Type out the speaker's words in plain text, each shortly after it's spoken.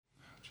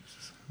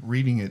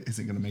reading it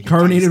isn't going to make it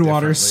Carbonated taste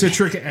water, differently.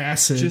 citric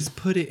acid. Just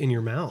put it in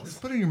your mouth.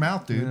 Just put it in your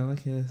mouth, dude. Yeah,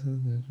 like, yeah.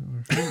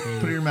 Put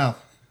it in your mouth.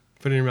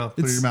 Put it in your mouth.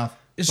 Put it in your mouth.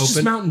 It's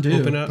just Mountain Dew.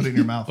 Open it up. Put it in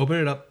your mouth. Open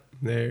it up.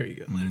 There you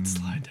go. Let it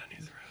slide down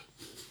your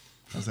throat.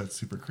 How's that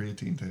super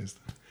creatine taste?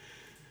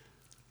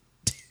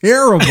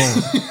 Terrible.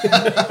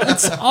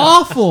 It's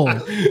awful.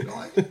 You don't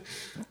like it?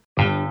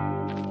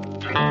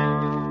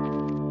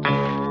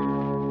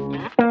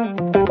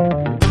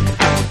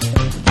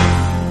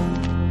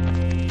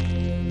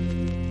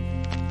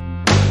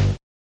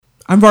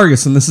 I'm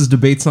Vargas, and this is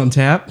Debates on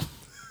Tap.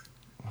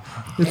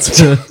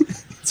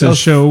 It's a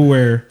show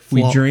where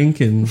we drink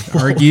and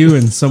argue,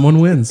 and someone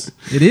wins.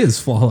 It is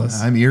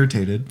flawless. I'm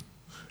irritated.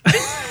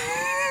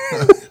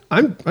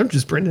 I'm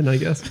just Brendan, I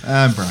guess.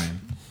 I'm Brian.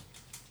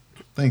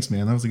 Thanks,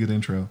 man. That was a good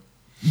intro.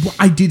 Well,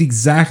 I did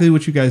exactly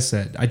what you guys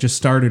said. I just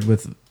started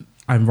with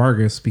I'm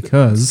Vargas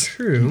because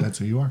True. That's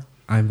who you are.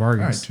 I'm All right,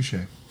 Vargas. touche.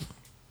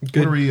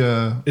 Good. What are we?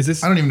 Is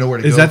this? I don't even know where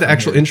to go. Is that the from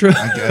actual here, intro?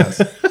 I guess.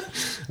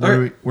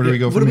 Where do we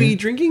go from What are we here?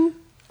 drinking?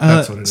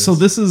 That's what it is. So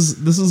this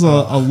is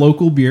a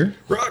local beer.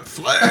 Rock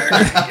flag.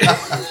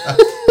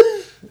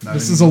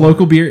 This is a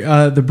local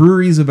beer. The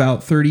brewery is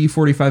about 30,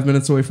 45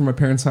 minutes away from my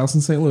parents' house in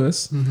St.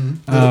 Louis.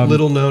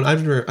 Little known.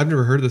 I've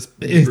never heard of this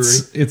brewery.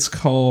 It's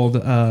called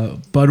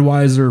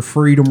Budweiser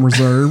Freedom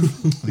Reserve.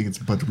 I think it's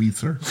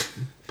Budweiser.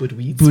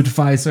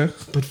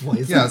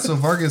 Budweiser. Yeah, so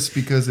Vargas,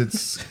 because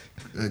it's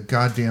a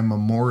goddamn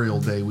Memorial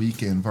Day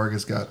weekend,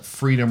 Vargas got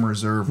Freedom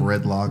Reserve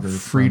Red Lager.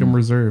 Freedom from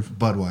Reserve.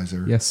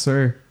 Budweiser. Yes,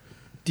 sir.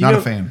 Not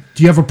a fan.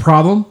 Do you have a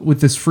problem with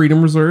this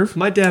Freedom Reserve?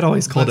 My dad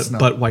always called That's it not-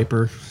 butt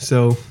wiper,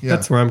 so Yeah.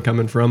 that's where I'm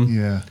coming from.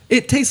 Yeah.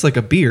 It tastes like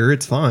a beer.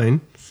 It's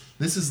fine.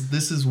 This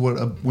is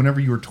what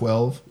whenever you were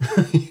 12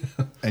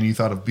 and you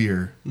thought of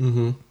beer,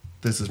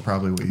 this is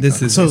probably what you This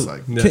thought is- it So tastes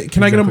like. Yeah,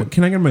 can I get exactly.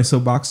 can I get on my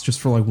soapbox just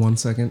for like 1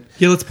 second?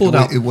 Yeah, let's pull it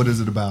out. What is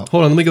it about?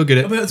 Hold on, let me go get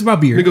it. It's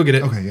about beer. Let me go get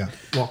it. Okay, yeah.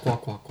 Walk.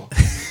 Walk, walk, walk.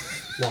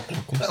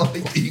 I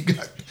like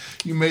that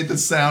you made the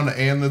sound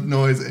and the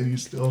noise and you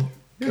still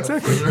got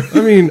Exactly. further.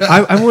 I mean,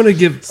 I want to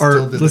give our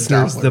Still did the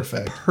listeners Doppler the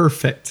effect.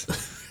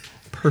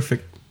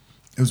 perfect.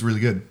 It was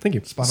really good. Thank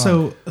you. Spot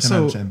on. 10 So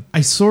out of 10.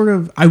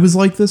 I was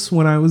like this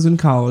when I was in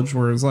college,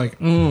 where it was like,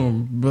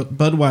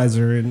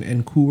 Budweiser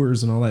and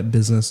Coors and all that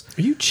business.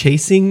 Are you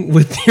chasing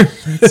with your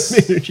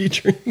energy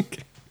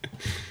drink?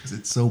 'Cause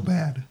it's so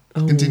bad.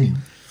 Oh. Continue.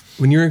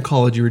 When you were in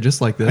college, you were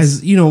just like this.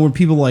 As you know, when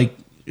people like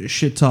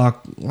shit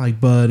talk like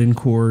Bud and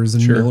Coors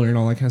and Sure. Miller and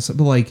all that kind of stuff,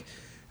 but like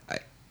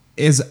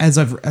as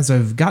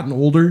I've gotten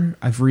older,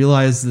 I've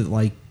realized that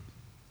like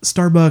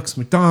Starbucks,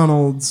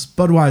 McDonald's,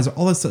 Budweiser,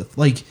 all that stuff,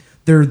 like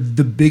they're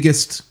the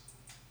biggest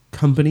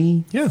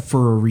company Yeah.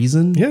 for a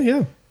reason.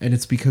 Yeah. And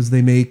it's because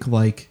they make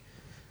like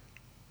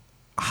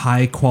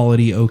high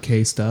quality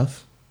okay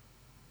stuff.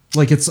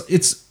 Like it's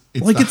It's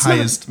like the it's not-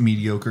 highest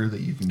mediocre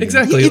that you can do.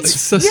 Exactly. It's-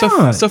 So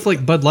yeah. stuff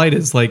like Bud Light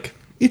is like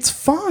it's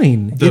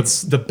fine. the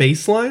It's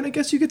baseline, I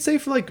guess you could say,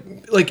 for like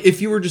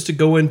if you were just to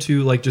go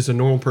into like just a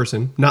normal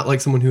person, not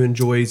like someone who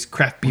enjoys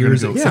craft You're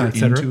beers, gonna et go cetera, et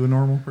cetera. into a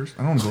normal person.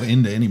 I don't want to go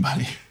into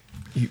anybody.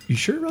 You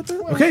sure about that?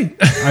 okay.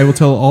 I will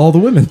tell all the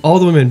women. All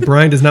the women.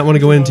 Brian does not want to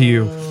go into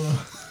you.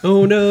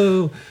 Oh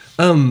no.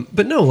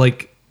 But no,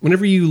 like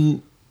whenever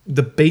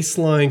the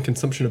baseline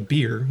consumption of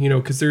beer, you know,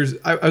 because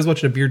I was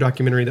watching a beer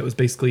documentary that was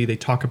basically they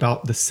talk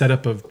about the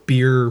setup of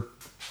beer,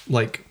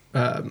 like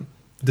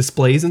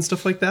displays and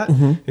stuff like that,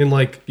 and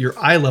like your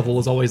eye level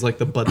is always like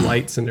the Bud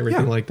Lights and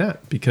everything Yeah. like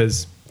that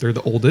because they're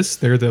the oldest.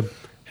 They're the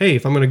hey,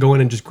 if I'm going to go in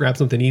and just grab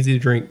something easy to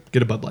drink,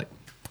 get a Bud Light.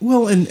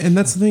 Well, and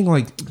that's the thing.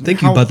 Like,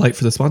 Thank you, Bud Light,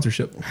 for the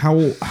sponsorship. How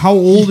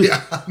old?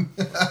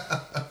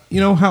 You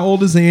know, how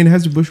old is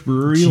Anheuser-Busch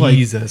Brewery?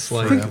 Jesus,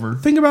 like Forever.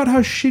 Think about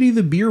how shitty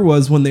the beer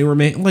was when they were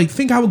made. Like,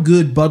 think how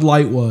good Bud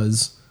Light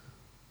was,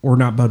 or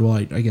not Bud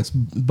Light, I guess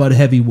Bud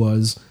Heavy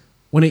was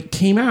when it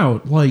came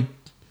out. Like,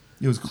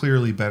 It was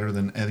clearly better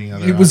than any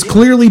other. it was option.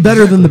 clearly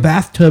better than the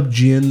bathtub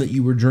gin that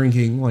you were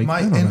drinking. Like,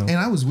 I don't know. And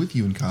I was with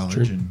you in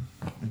college, and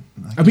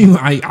I mean,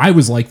 I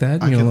was like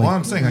that. You know, well, like,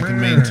 I'm saying I can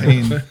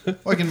maintain. Well,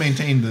 I can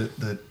maintain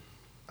that.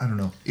 I don't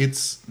know.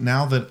 It's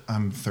now that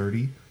I'm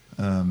 30.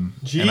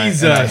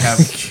 Jesus. and I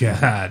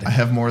have God. I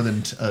have more than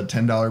a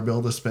 $10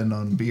 bill to spend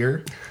on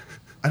beer.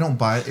 I don't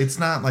buy it. It's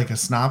not like a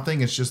snob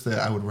thing. It's just that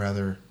I would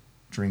rather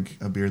drink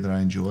a beer that I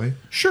enjoy.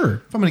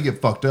 Sure. If I'm gonna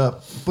get fucked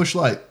up, Busch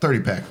Light 30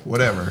 pack,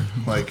 whatever.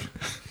 Like,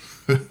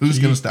 who's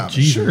gonna stop me?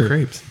 Jesus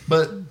crepes.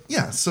 But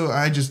yeah, so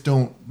I just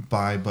don't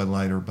buy Bud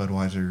Light or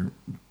Budweiser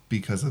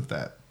because of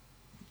that.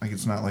 Like,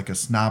 it's not like a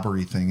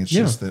snobbery thing. It's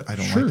just that I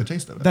don't like the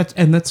taste of it.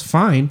 That's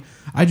fine.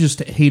 I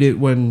just hate it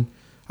when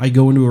I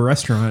go into a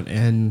restaurant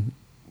and,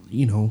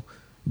 you know,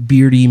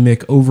 Beardy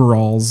Mick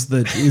overalls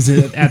that is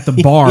at the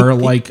bar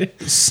like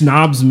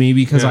snobs me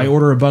because I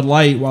order a Bud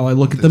Light while I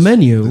look at the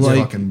menu. This Like,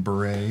 fucking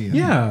beret. And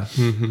yeah.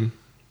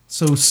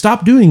 So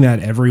stop doing that,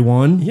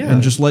 everyone, Yeah.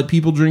 and just let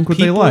people drink what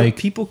they like.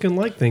 People can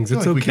like things. I feel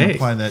It's like we can okay.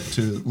 apply that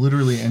to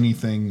literally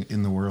anything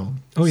in the world.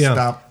 Oh, yeah.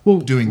 Stop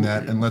Well- doing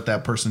that and let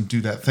that person do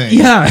that thing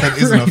Yeah, that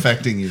isn't right.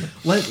 affecting you.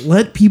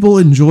 Let people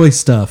enjoy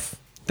stuff.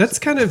 That's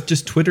kind of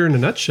just Twitter in a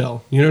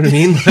nutshell. You know what I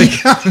mean?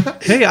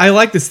 Like, hey, I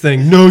like this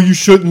thing. No, you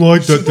shouldn't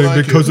like that thing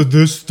like because it. of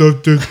this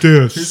stuff.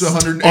 This. Here's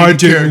 180 I didn't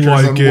characters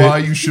like on it. why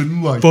you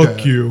shouldn't like Fuck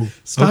that. you.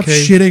 Stop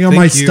Okay, shitting on thank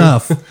my you.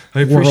 stuff.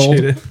 I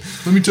appreciate it.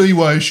 Let me tell you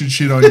why I should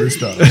shit on your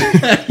stuff.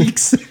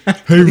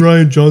 Hey,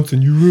 Ryan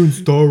Johnson, you ruined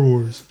Star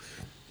Wars.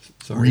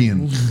 Sorry.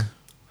 Rian.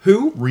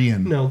 Who?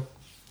 Rian. No.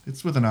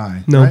 It's with an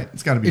I. No. Right?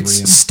 It's got to be It's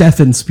Rian.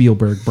 Stefan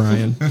Spielberg,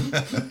 Brian.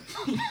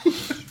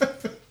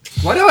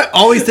 Why do I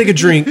always take a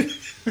drink?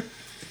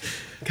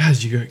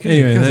 Guys, you guys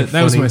Anyway, are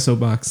that was funny. my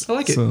soapbox. I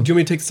like it. So- Do you want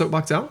me to take the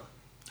soapbox out?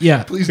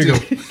 Yeah. Please Here do.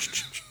 you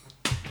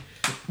go.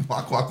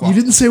 Walk, walk, You walk.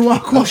 didn't say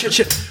walk, Oh, walk.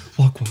 shit.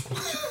 Walk, walk,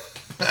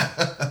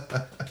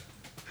 walk.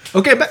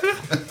 Okay, back.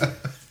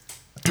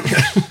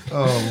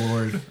 Oh,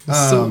 Lord.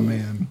 So- Oh,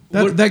 man.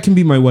 That can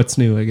be my what's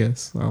new, I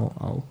guess.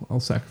 I'll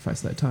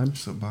sacrifice that time.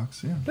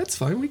 Soapbox, yeah. That's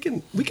fine. We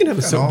can have a got all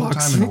the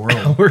soapbox time in the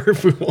world. hour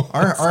if we want.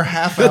 Our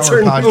half-hour That's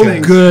our podcast.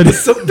 new Good. The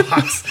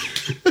soapbox.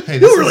 Hey,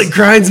 Who this really is,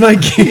 grinds my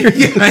gear?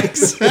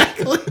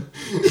 Exactly.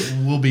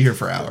 we'll be here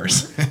for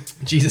hours.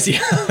 Jesus,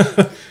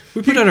 yeah.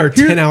 We put on our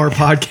 10-hour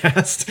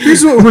podcast.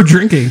 Here's what we're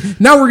drinking.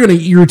 Now we're gonna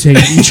irritate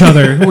each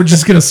other. We're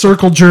just gonna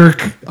circle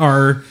jerk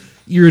our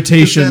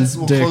irritation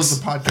We'll dicks. close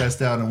the podcast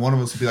down, and one of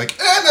us will be like,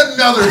 and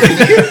another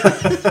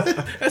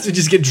thing. As we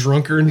just get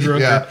drunker and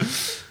drunker. Yeah.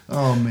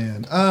 Oh,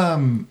 man.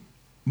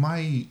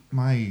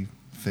 My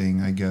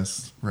thing, I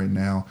guess, right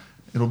now,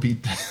 it'll be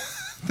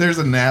there's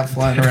a gnat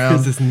flying Is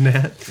around this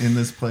gnat? in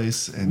this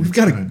place, and We've it's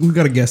got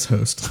gonna a guest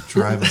host.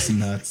 drive us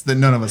nuts that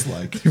none of us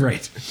like.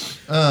 Right.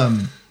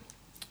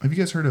 Have you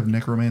guys heard of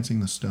Necromancing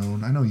the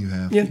Stone? I know you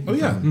have. Yeah. Oh,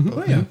 yeah. Both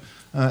Oh, of you.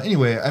 yeah.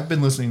 Anyway, I've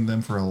been listening to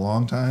them for a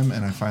long time,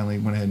 and I finally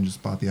went ahead and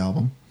just bought the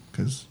album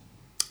because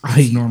I-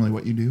 it's normally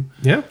what you do.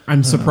 Yeah.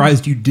 I'm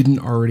surprised you didn't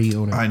already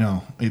own it. I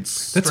know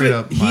it's That's straight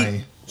what up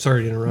my.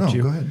 Sorry to interrupt No,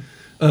 you. go ahead.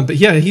 But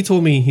yeah, he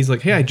told me, he's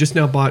like, hey, I just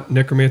now bought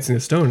Necromancing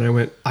the Stone. And I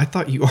went, I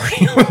thought you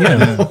already owned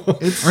that. Yeah.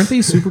 It's Aren't they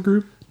a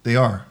supergroup? They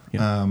are.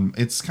 Yeah.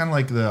 It's kind of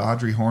like the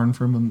Audrey Horn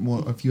from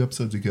a few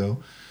episodes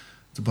ago.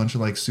 It's a bunch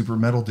of like super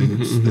metal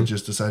dudes that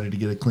just decided to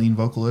get a clean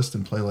vocalist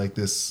and play like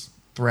this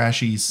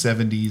thrashy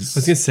 70s. I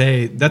was going to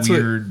say, that's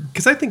Weird.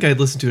 because I think I'd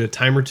listened to it a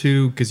time or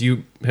two because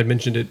you had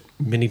mentioned it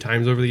many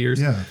times over the years.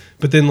 Yeah.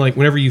 But then, like,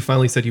 whenever you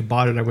finally said you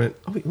bought it, I went,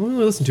 oh, wait, let me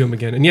listen to him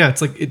again. And yeah,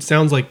 it's like, it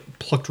sounds like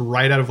plucked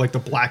right out of like the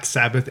Black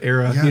Sabbath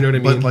era. Yeah, You know what I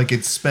mean? But like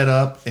it's sped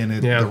up and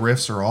Yeah. the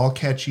riffs are all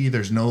catchy.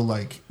 There's no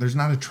like, there's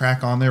not a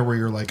track on there where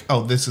you're like,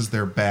 oh, this is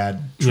their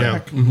bad Yeah.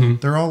 track.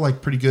 They're all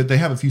like pretty good. They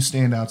have a few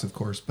standouts, of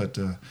course, but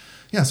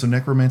yeah. So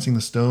Necromancing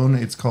the Stone.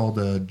 It's called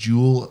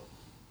Jewel.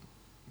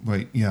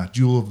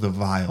 Jewel of the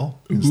Vial.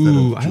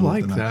 Ooh, I Jewel of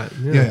like the Night. that.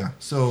 Yeah. Yeah. yeah.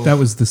 So That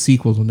was the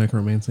sequel to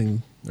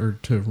Necromancing or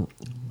to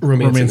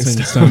Romancing Romancing the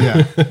the Stone.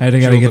 yeah, I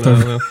gotta get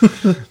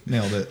the.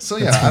 nailed it. So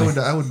yeah, I would.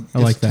 I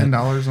like it's that.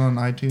 $10 on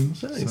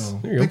iTunes. Nice. So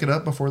There you go. pick it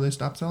up before they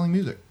stop selling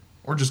music,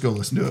 or just go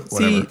listen to it.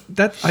 Whatever. See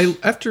that I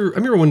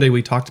remember one day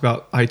we talked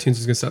about iTunes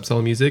was going to stop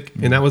selling music,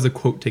 and that was a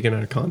quote taken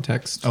out of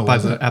context Oh, by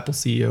was the it? Apple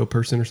CEO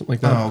person or something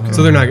like that. Oh, okay.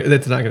 So they're not.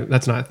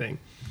 That's not a thing.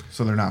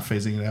 So they're not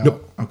phasing it out.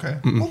 Nope. Okay.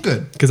 Well,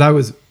 good. Because I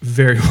was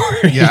very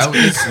worried. Yeah,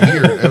 it's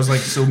weird. I was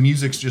like, so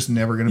music's just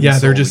never going to be Yeah,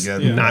 sold they're just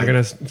again. not Like,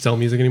 going to sell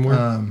music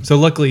anymore. So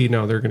luckily,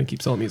 no, they're going to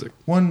keep selling music.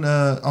 One,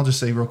 I'll just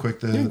say real quick,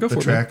 go the for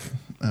it, track,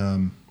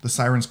 The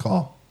Siren's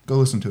Call. Go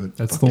listen to it.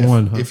 That's the If-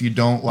 one, huh? If you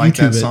don't like YouTube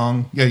that it.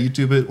 song, yeah,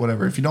 YouTube it,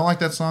 whatever. If you don't like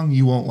that song,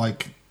 you won't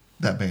like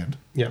that band.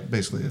 Yeah.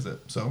 Basically is it.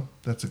 So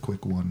that's a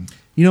quick one.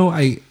 You know,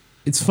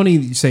 it's funny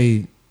that you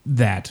say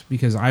that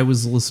because I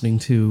was listening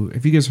to.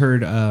 Have you guys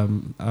heard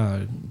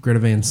Greta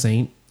Van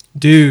Saint?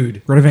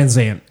 Dude, Greta Van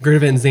Zant. Greta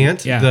Van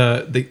Zant.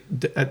 Yeah.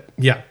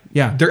 Yeah.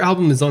 Yeah. Their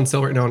album is on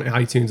sale right now on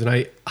iTunes, and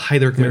I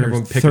highly recommend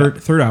everyone pick it up.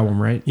 Third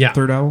album, right? Yeah.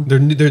 Third album.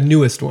 Their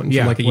newest one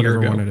Yeah, from like a year whatever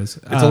ago. one it is.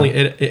 It's only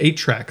 8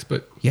 tracks,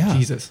 but Yeah.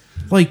 Jesus.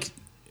 Like,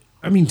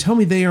 I mean, tell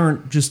me they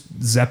aren't just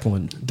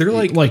Zeppelin. They're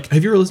like,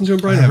 have you ever listened to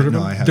them, Brian? I Heard haven't,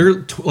 of no, them? I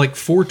They're like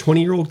 4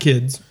 20-year-old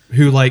kids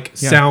who like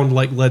Yeah. sound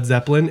like Led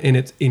Zeppelin, and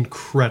it's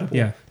incredible.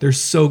 Yeah. They're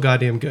so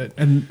goddamn good.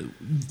 And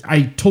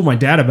I told my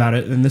dad about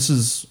it, and this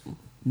is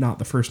not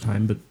the first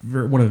time, but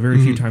one of the very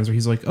few times where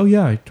he's like, "Oh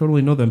yeah, I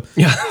totally know them."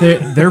 Yeah.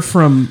 they're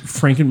from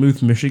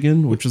Frankenmuth,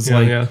 Michigan, which is Yeah,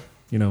 like yeah.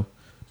 you know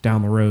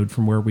down the road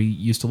from where we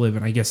used to live,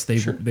 and I guess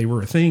they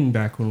were a thing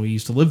back when we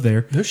used to live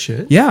there. No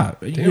shit. Yeah,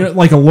 you know,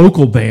 like a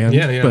local band.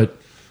 Yeah, yeah. But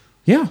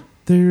yeah,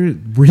 they're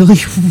really,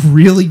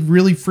 really,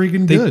 really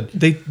freaking good.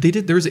 They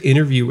did. There was an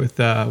interview with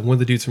one of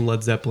the dudes from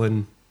Led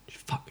Zeppelin.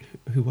 Fuck,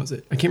 who was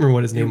it? I can't remember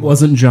what his It name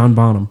was. wasn't John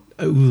Bonham.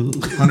 Ooh.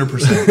 100%.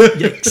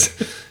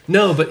 Yikes.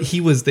 No, but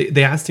he was.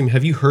 They asked him,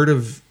 "Have you heard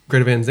of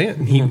Greta Van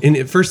Zant?" And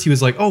at first he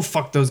was like, "Oh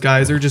fuck those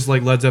guys! They're just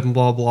like Led Zeppelin,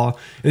 blah blah."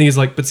 And he's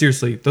like, "But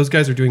seriously, those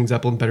guys are doing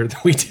Zeppelin better than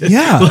we did."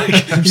 Yeah. like,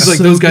 he's like,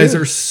 So "Those guys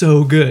good. are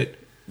so good."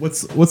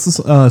 What's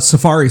this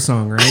Safari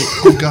song, right?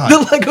 Oh, God.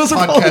 The Legos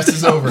are falling Podcast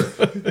is over.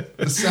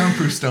 The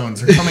soundproof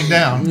stones are coming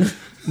down.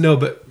 No,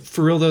 but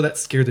for real though, that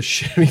scared the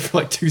shit out of me for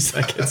like 2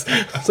 seconds.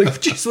 I was like,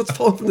 "Jeez, what's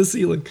falling from the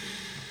ceiling?"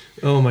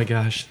 Oh my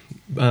gosh.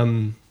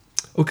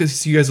 Okay,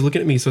 so you guys are looking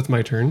at me, so it's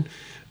my turn.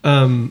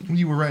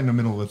 You were right in the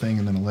middle of a thing,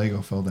 and then a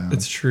Lego fell down.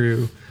 It's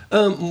true.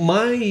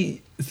 My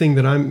thing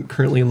that I'm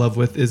currently in love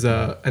with is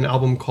an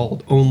album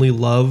called Only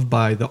Love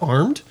by The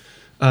Armed.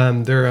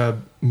 They're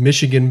a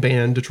Michigan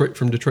band,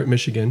 from Detroit,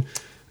 Michigan.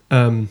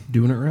 Doing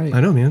it right.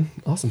 I know, man.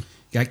 Awesome.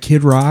 You got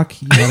Kid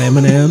Rock. You got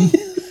Eminem.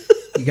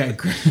 You got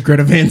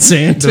Greta Van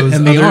Sant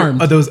and The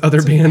Armed. Those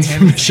other bands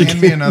from Michigan.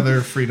 Hand me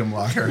another Freedom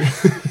Locker.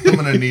 I'm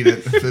gonna need it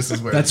if this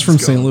is where That's this from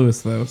is St. going.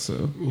 Louis, though.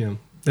 So Yeah,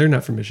 they're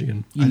not from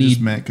Michigan. you I need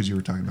just meant because you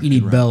were talking about. you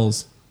need Kid Rock.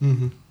 bells.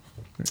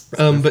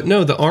 But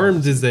no, The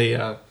Armed is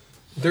they're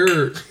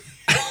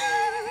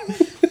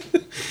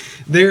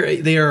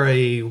they are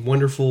a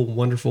wonderful,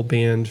 wonderful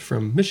band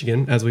from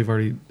Michigan, as we've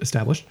already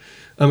established.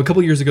 A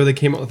couple years ago, they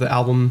came out with an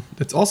album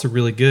that's also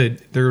really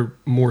good. They're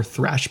more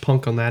thrash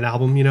punk on that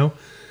album, you know.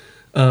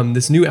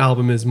 This new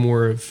album is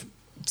more of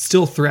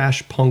still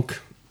thrash punk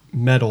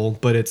metal,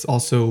 but it's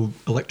also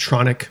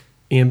electronic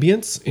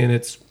ambience, and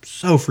it's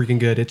so freaking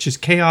good. It's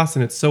just chaos,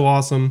 and it's so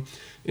awesome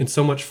and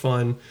so much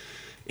fun,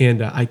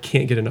 and I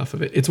can't get enough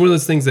of it. It's one of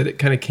those things that it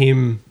kind of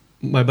came.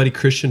 My buddy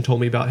Christian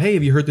told me about. Hey,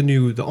 have you heard the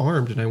new The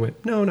Armed? And I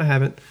went, no, I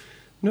haven't.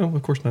 No,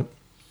 of course not.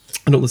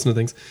 I don't listen to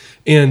things,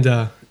 and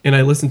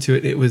I listened to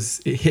it.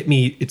 It hit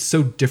me. It's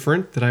so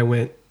different that I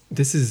went,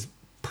 this is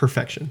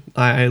perfection.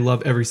 I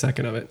love every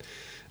second of it.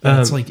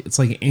 It's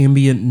like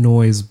ambient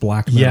noise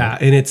black metal. Yeah,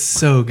 and it's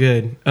so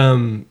good.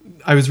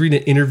 I was reading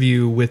an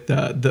interview with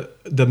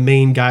the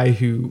main guy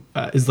who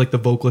is like the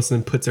vocalist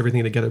and puts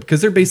everything together,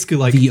 because they're basically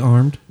like The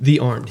Armed. The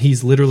Armed.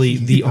 He's literally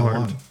the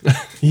Armed.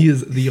 He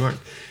is the Armed,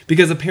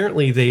 because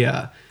apparently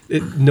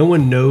no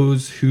one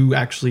knows who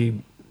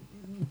actually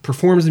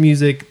performs the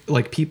music.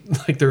 Like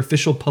like their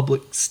official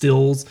public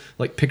stills,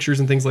 like pictures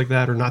and things like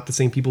that, are not the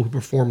same people who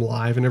perform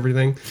live and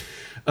everything.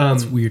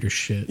 It's weird as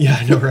shit. Yeah,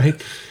 I know,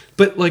 right?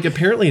 But like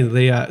apparently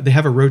they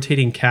have a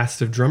rotating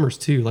cast of drummers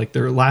too. Like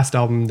their last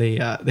album, they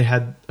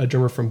had a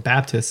drummer from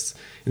Baptists.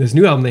 In this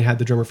new album, they had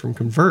the drummer from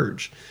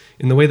Converge.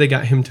 And the way they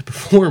got him to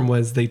perform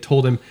was they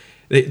told him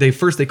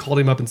they called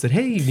him up and said,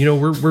 hey, you know,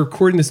 we're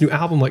recording this new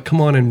album. Like, come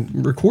on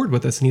and record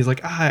with us. And he's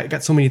like, I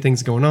got so many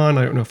things going on.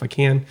 I don't know if I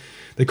can.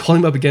 They call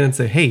him up again and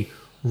say, hey,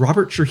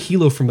 Robert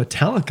Trujillo from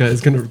Metallica is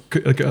going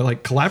to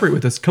like collaborate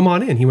with us. Come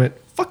on in. He went,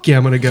 fuck yeah,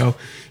 I'm going to go.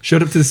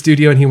 Showed up to the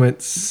studio and he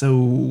went,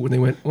 and they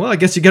went, well, I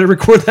guess you got to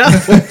record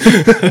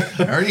that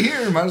one. Already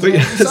here. Might as well do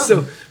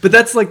something. But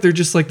that's like, they're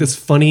just like this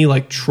funny,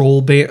 like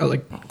troll band,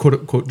 like quote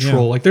unquote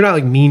troll. Like they're not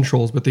like mean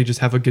trolls, but they just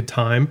have a good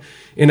time.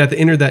 And at the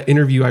end of that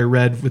interview I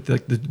read with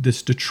like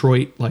this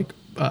Detroit, like,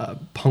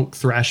 punk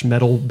thrash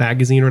metal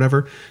magazine or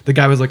whatever, the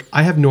guy was like,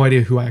 I have no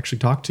idea who I actually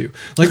talked to.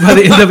 Like by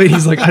the end of it,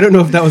 he's like, I don't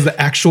know if that was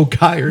the actual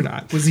guy or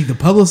not. Was he the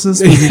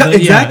publicist?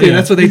 Exactly. And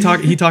that's what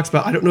he talks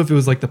about. I don't know if it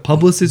was like the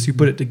publicist who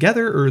put it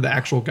together or the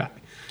actual guy.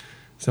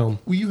 So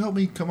will you help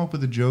me come up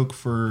with a joke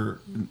for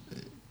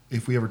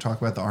if we ever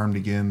talk about The Armed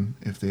again,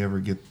 if they ever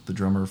get the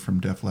drummer from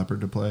Def Leppard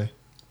to play?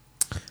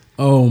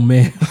 Oh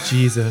man,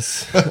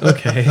 Jesus.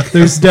 Okay.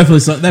 there's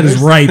definitely something that is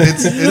right.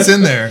 It's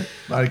in there,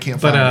 but I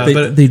can't find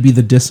it. They'd be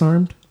the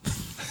disarmed,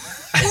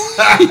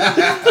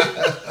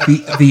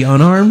 the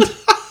unarmed.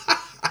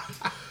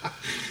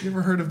 You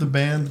ever heard of the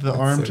band The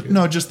Armed? So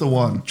no, just the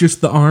one.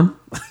 Just the arm.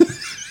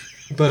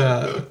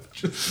 But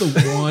just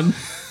the one.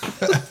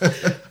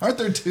 Aren't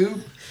there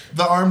two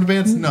The Armed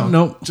bands? No,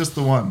 Nope. just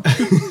the one.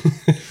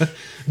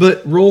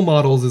 But Role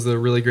Models is a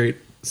really great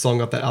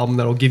song off that album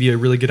that'll give you a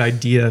really good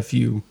idea if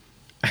you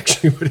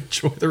actually would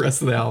enjoy the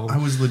rest of the album. I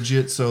was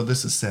legit, so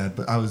this is sad,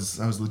 but I was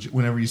legit.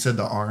 Whenever you said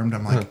The Armed,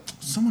 I'm like,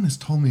 someone has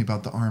told me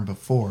about The Armed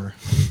before.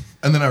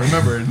 And then I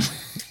remembered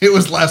it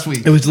was last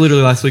week. It was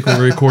literally last week when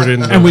we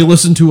recorded. And we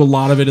listened to a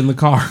lot of it in the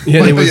car.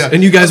 Yeah,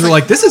 and you guys were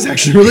like, this is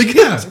actually really good.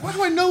 Yeah, why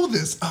do I know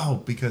this?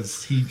 Oh,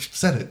 because he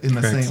said it in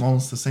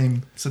almost the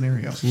same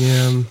scenario.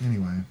 Yeah.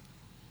 Anyway.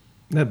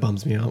 That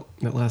bums me out.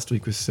 That last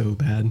week was so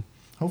bad.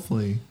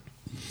 Hopefully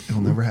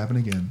it'll never happen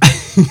again.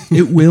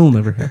 It will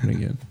never happen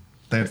again.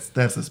 That's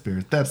the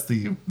spirit. That's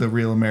the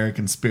real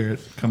American spirit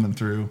coming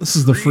through. This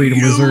is the Freedom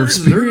Reserve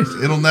spirit.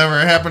 It'll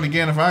never happen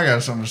again if I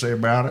got something to say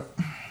about it.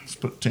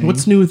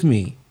 What's new with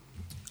me?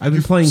 I've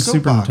been playing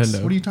Super Soapbox.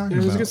 Nintendo. What are you talking I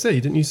was about? going to say,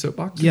 you didn't use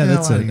Soapbox? Yeah, Get the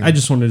that's hell outta it. here. I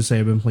just wanted to say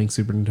I've been playing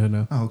Super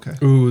Nintendo. Oh, okay.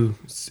 Ooh.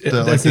 The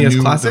SNES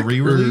new, Classic? the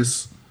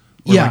re-release?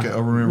 Or Yeah, like a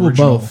original?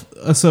 well,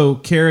 both. So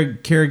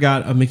Kara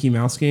got a Mickey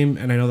Mouse game,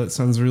 and I know that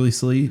sounds really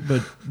silly,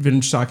 but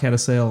Vintage Stock had a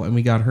sale, and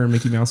we got her a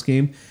Mickey Mouse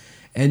game,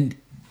 and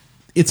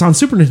it's on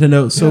Super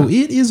Nintendo, so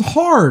it is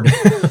hard.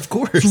 Of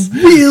course. It's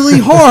really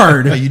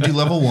hard. You do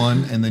level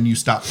 1, and then you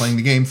stop playing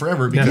the game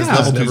forever because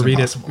level 2 is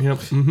impossible. Yep.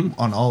 Mm-hmm.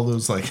 On all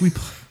those, like...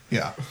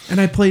 Yeah. And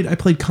I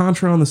played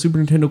Contra on the Super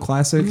Nintendo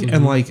Classic,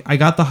 and like I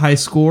got the high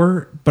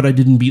score, but I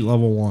didn't beat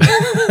level 1.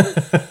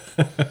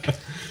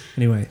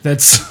 Anyway,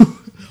 that's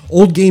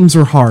old games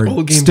are hard.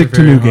 Old games Stick are to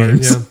very new hard,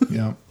 games.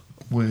 yeah.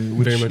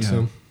 Yeah. Very much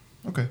so.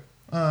 Okay.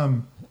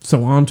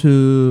 So on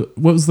to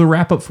what was the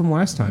wrap up from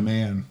last time?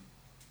 Man.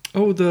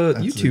 Oh, the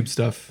That's YouTube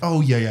stuff.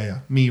 Oh, yeah.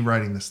 Me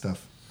writing this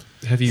stuff.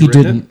 Have you He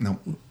written didn't. No.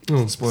 it?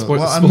 Oh, Spoiler. spoiler,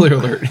 Well, spoiler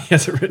alert. He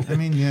hasn't written I it.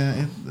 mean,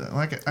 yeah,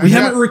 We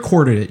haven't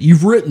recorded it.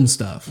 You've written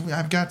stuff.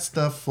 I've got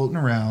stuff floating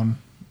around.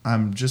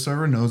 Just so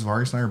everyone knows,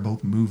 Vargas and I are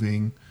both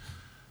moving.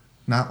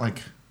 Not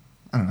like,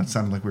 I don't know, it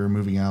sounded like we were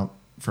moving out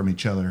from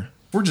each other.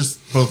 We're just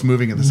both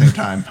moving at the same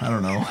time. I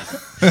don't know.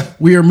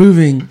 We are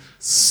moving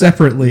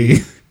separately.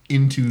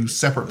 Into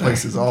separate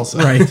places also.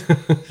 Right.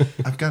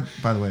 I've got,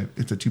 by the way,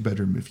 it's a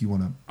 2-bedroom if you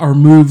want to. Our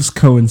moves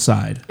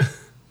coincide.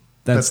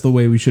 That's the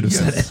way we should have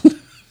said it.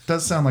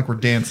 Does sound like we're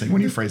dancing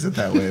when you phrase it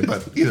that way,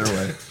 but either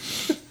way.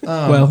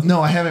 Well,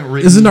 No, I haven't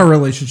written. isn't our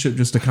relationship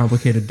just a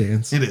complicated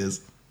dance? It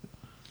is.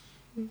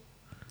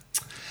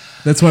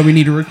 That's why we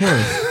need to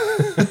record.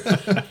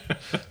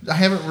 I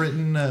haven't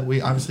written.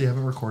 We obviously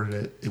haven't recorded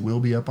it. It will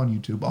be up on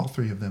YouTube, all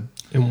 3 of them.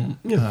 And,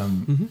 yeah.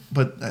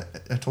 But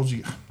I told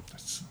you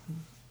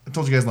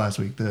guys last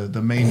week.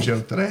 The main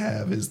joke that I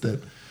have is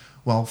that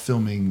while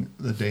filming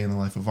the Day in the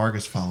Life of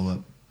Vargas follow up,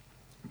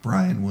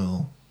 Brian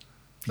will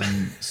be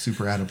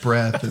super out of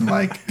breath and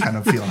like kind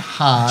of feeling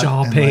hot,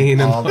 Jaw and pain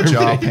like and all the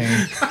jaw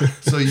pain.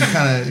 So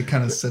it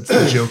kind of sets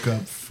the joke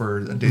up for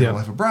a Day in the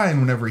Life of Brian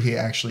whenever he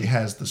actually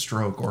has the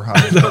stroke or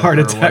the heart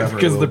or attack whatever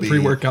because it of the will be.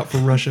 pre-workout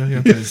from Russia. Yeah.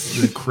 Because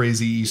the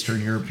crazy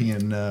Eastern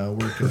European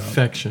workout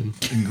Perfection.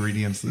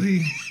 ingredients that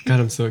he.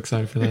 God, I'm so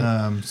excited for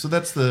that. So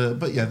that's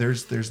but yeah,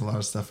 there's a lot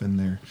of stuff in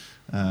there,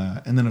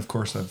 and then of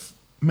course I've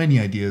many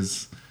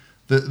ideas.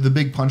 The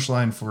big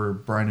punchline for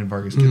Brian and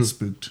Vargas Get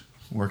Spooked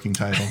working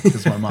title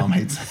because my mom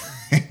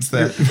hates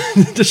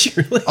that. Does she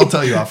really? I'll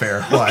tell you off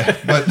air why,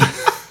 but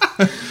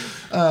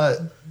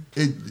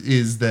it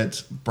is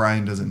that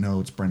Brian doesn't know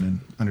it's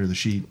Brendan under the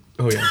sheet.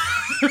 Oh yeah.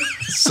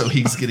 So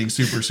he's getting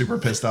super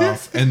pissed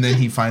off, and then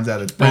he finds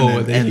out it's Brendan,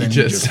 and then he he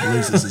just- just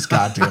loses his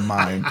goddamn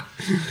mind.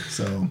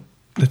 So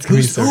That's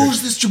gonna be so good.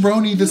 who's this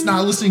jabroni that's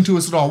not listening to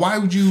us at all? Why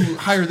would you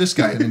hire this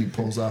guy? And then he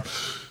pulls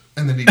off,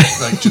 and then he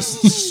like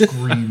just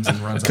screams and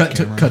runs off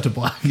camera. Cut to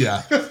black.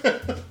 Yeah.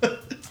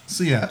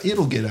 So yeah,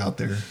 it'll get out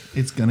there.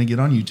 It's gonna get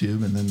on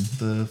YouTube, and then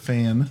the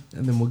fan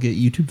And then we'll get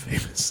YouTube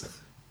famous.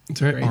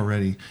 That's right.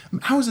 already.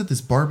 I was at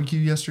this barbecue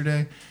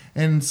yesterday,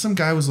 and some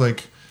guy was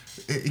like,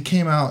 it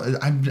came out.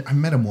 I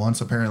met him once.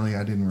 Apparently,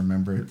 I didn't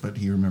remember it, but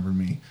he remembered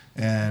me,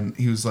 and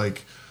he was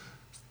like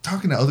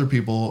talking to other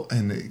people,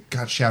 and it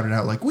got shouted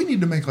out like, "We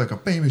need to make like a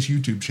famous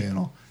YouTube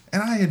channel."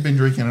 And I had been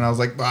drinking, and I was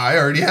like, well, I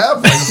already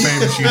have like a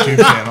famous YouTube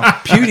channel.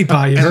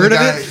 PewDiePie, you And heard of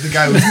it? the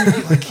guy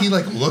was like, he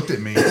like looked at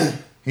me.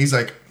 He's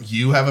like,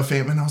 "You have a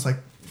famous?" And I was like,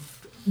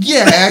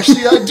 "Yeah,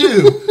 actually, I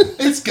do.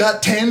 It's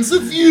got tens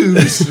of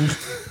views."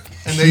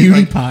 And they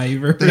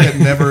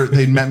PewDiePie.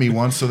 they'd met me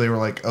once, so they were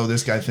like, "Oh,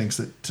 this guy thinks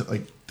that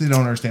like they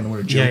don't understand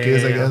what a joke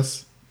is, I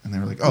guess." And they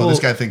were like, "Oh, this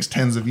guy thinks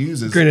tens of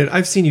views is." Granted,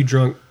 I've seen you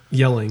drunk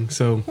yelling,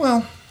 so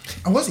Well,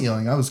 I wasn't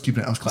yelling. I was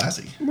keeping it. I was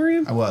classy. Were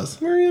you? I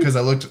was. Were you? Because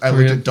I looked you?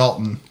 at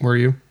Dalton. were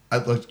you? I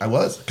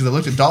was because I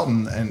looked at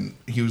Dalton and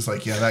he was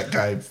like, "Yeah, that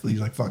guy."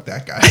 He's like, "Fuck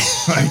that guy."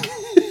 Like,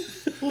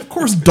 Well, of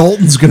course,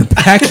 Dalton's gonna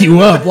back you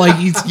up. Like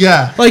he's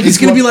yeah, like he's it's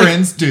gonna what be like,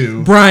 friends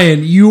do.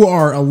 Brian, you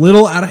are a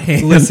little out of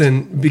hand.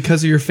 Listen,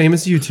 because of your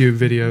famous YouTube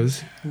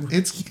videos,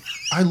 It's.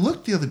 I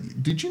looked the other.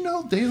 Did you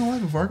know Day in the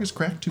Life of Vargas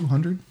cracked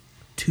 200?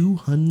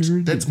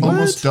 200. That's What?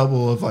 almost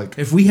double of like.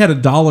 If we had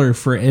 $1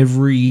 for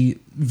every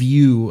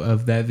view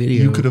of that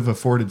video, You could have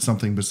afforded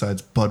something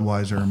besides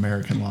Budweiser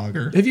American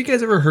Lager. have you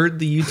guys ever heard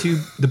the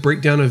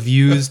breakdown of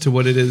views to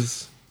what it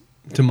is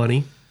to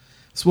money?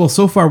 Well,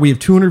 so far we have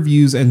 200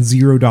 views and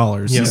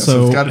 $0. Yeah, so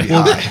so it's got to be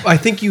high. I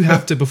think you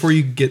have to before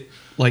you get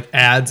like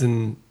ads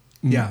and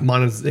Yeah.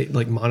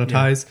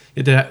 monetize.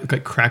 It had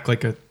like crack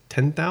like a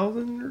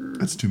 10,000 or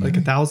That's too like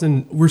many.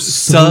 1,000. We're so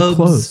subs,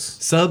 close.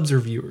 subs or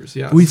viewers.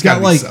 Yeah, we've gotta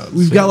got be like subs,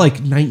 we've yeah. got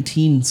like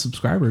 19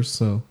 subscribers.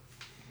 So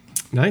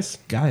nice.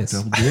 guys,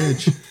 Double dig.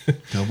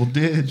 Double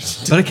dig.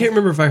 But I can't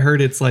remember if I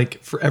heard it's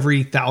like for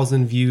every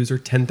 1,000 views or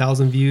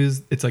 10,000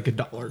 views, it's like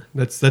 $1.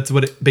 That's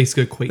what it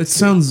basically equates.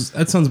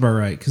 that to. sounds about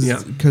right.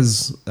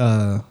 Because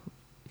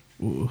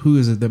who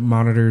is it that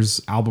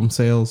monitors album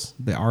sales?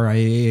 The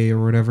RIAA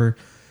or whatever.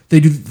 They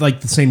do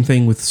like the same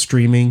thing with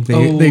streaming.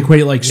 They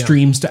equate like yeah.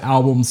 streams to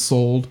albums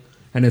sold,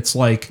 and it's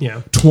like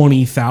Yeah.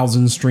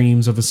 20,000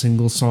 streams of a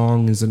single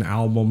song is an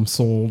album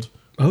sold.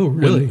 Oh,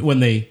 really? When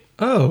they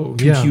Oh,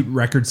 compute yeah.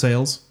 record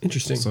sales.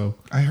 Interesting. So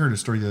I heard a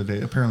story the other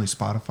day. Apparently,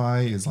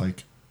 Spotify is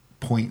like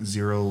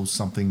 0.0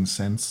 something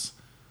cents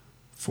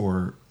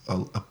for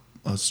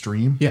a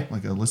stream. Yeah.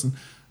 Like a listen.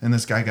 And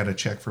this guy got a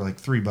check for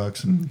like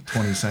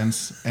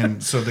 $3.20.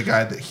 And so the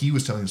guy that he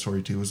was telling the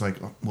story to was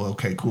like, "Oh, well,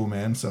 okay, cool,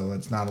 man. So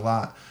that's not a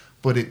lot."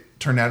 But it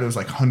turned out it was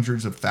like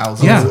hundreds of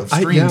thousands Yeah. of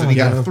streams, and he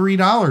got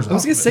 $3. I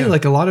was gonna say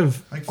like a lot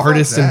of Like, fuck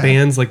artists and that.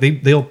 bands like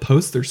they'll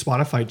post their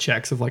Spotify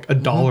checks of like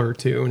 $1 or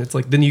 $2, and it's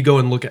like then you go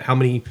and look at how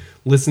many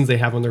listens they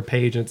have on their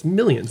page, and it's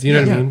millions. You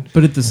know what I mean?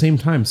 But at the same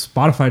time,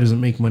 Spotify doesn't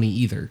make money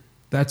either.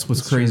 That's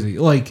what's crazy.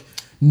 Like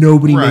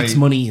nobody makes Right.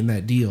 money in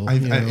that deal.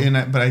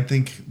 But I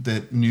think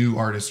that new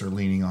artists are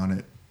leaning on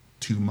it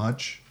too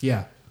much.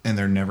 yeah. and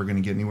they're never going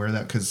to get anywhere.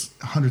 That because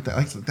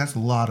 100,000, that's a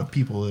lot of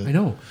people. I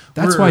know.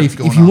 That's We're why if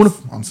going you want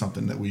off to, on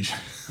something that we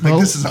Well-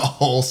 this is a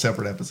whole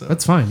separate episode.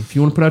 that's fine. If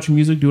you want to put out your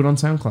music, do it on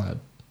SoundCloud.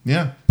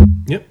 Yeah,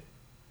 Yep.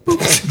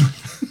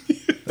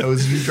 that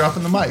was you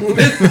dropping the mic.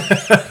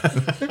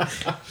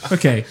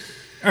 Okay.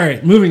 All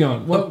right. Moving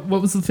on. What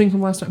was the thing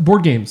from last time?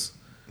 Board games.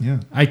 Yeah,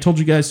 I told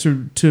you guys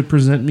to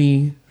present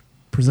me.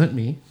 Present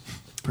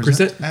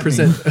at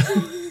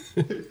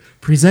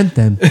Present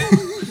them.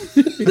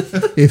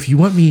 If you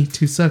want me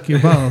to suck your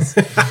balls,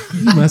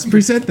 you must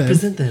present them.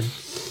 Present them.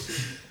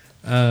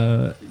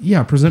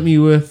 Yeah, present me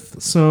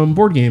with some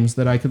board games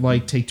that I could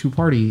like take to a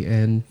party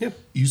and Yep.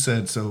 You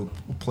said so.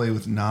 Play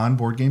with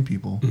non-board game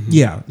people.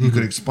 yeah. You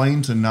could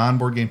explain to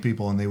non-board game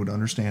people, and they would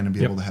understand and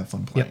be able to have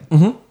fun playing.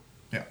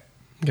 Yeah,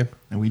 Okay.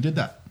 and we did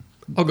that.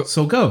 I'll go.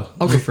 So go.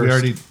 I'll go first. We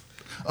already.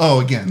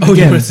 Oh, again. Oh, you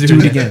Again, want us to do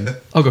it again.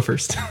 I'll go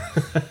first.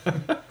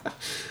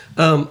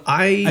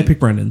 I pick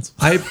Brendan's.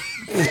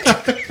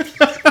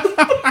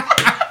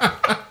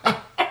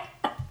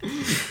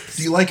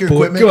 Do you like your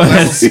Spoil- equipment? go ahead.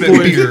 I will spit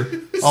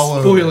beer all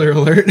over. Spoiler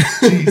alert.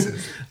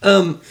 Jesus.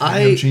 I'm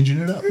changing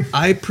it up.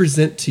 I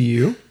present to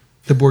you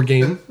the board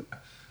game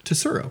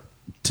Tesoro.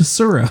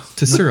 Tesoro.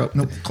 Tesoro.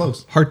 Nope.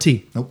 Close. Hard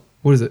T. Nope.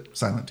 What is it?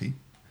 Silent T.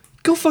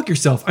 Go fuck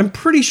yourself. I'm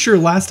pretty sure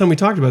last time we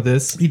talked about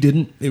this, He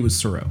didn't. It was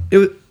Soro. it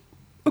was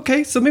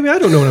okay. So maybe I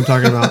don't know what I'm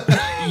talking about.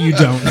 You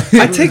don't.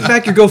 I take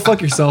back your go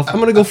fuck yourself. I'm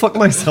gonna go fuck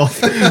myself.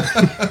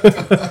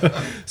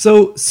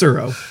 So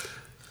Suro.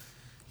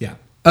 Yeah.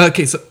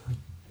 Okay, so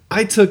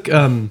I took.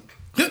 I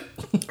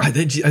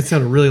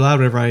sounded really loud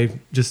whenever I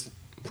just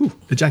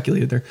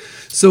ejaculated there.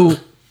 So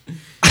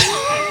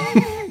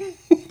I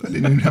didn't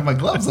even have my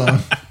gloves on.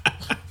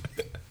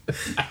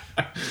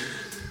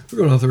 we're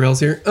going off the rails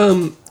here.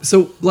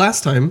 So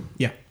last time,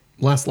 Yeah.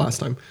 last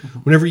time,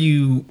 whenever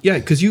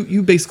because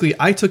you basically,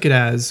 I took it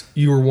as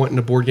you were wanting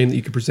a board game that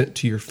you could present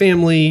to your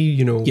family,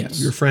 Yes.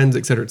 your friends,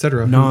 et cetera, et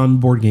cetera.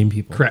 Non-board game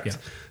people. Correct. Yeah.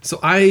 So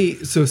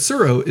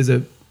Suro is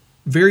a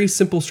very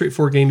simple,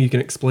 straightforward game you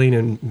can explain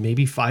in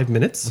maybe 5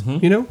 minutes.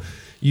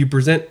 You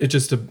present it's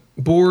just a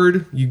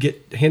board. You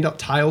hand out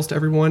tiles to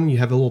everyone. You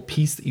have a little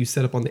piece that you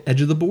set up on the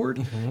edge of the board,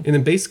 and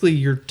then basically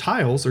your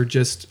tiles are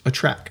just a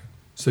track.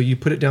 So you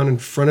put it down in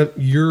front of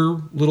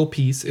your little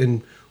piece,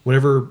 and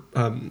whatever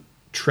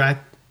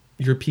track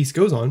your piece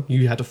goes on,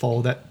 you have to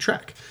follow that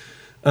track.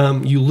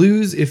 You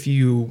lose if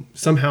you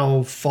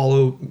somehow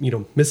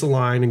miss a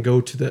line and go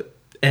to the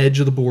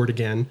edge of the board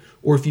again,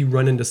 or if you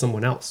run into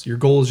someone else. Your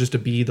goal is just to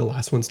be the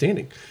last one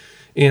standing.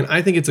 And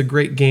I think it's a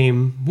great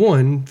game,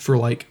 one, for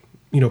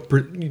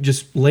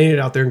just laying it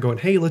out there and going,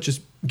 hey, let's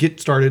just get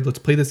started. Let's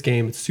play this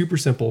game. It's super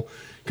simple.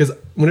 Because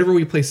whenever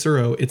we play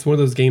Suro, it's one of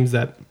those games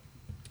that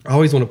I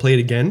always want to play it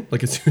again,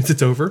 like as soon as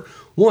it's over.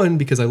 One,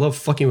 because I love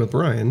fucking with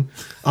Brian.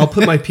 I'll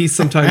put my piece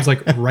sometimes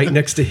like right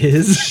next to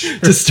his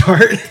to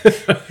start.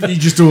 You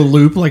just do a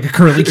loop like a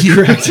curly cue.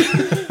 Correct.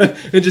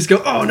 And just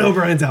go, oh no,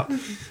 Brian's out.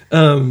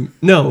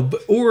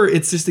 Or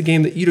it's just a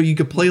game that you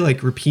could play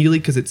like repeatedly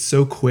because it's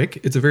so quick.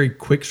 It's a very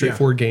quick,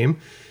 straightforward game,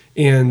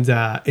 and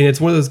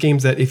it's one of those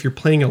games that if you're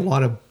playing a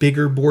lot of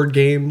bigger board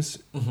games,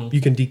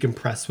 you can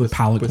decompress with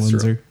Palate with cleanser.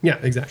 syrup. Yeah,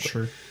 exactly.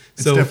 Sure.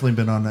 It's definitely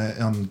been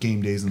on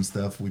game days and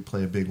stuff. We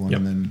play a big one Yep,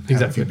 and then have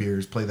exactly. a few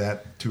beers, play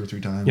that 2 or 3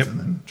 times, Yep. and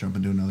then jump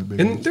into another big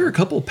And one. there are a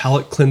couple of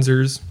palate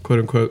cleansers, quote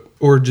unquote,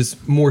 or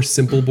just more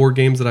simple board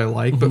games that I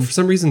like. But for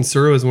some reason,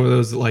 Suro is one of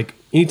those that, like,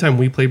 anytime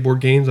we play board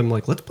games, I'm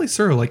like, let's play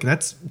Suro. Like,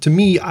 that's, to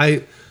me,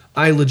 I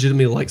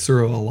legitimately like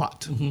Suro a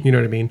lot. You know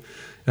what I mean?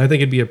 And I think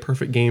it'd be a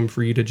perfect game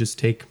for you to just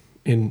take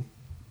and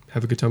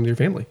have a good time with your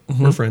family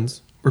or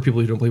friends or people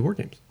who don't play board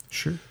games.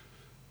 Sure.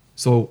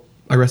 So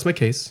I rest my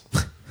case.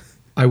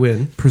 I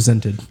win.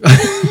 Presented.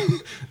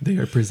 They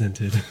are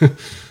presented.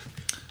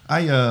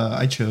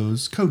 I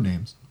chose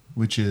Codenames,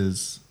 which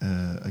is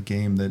a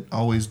game that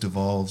always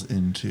devolves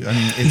into. I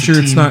mean, it's Sure, a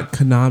it's team- not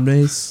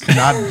Kanabes.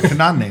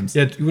 Canon names.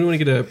 Yeah, do we want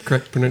to get a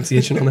correct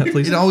pronunciation on that,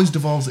 please? It always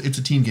devolves. It's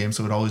a team game,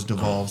 so it always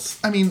devolves.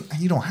 I mean,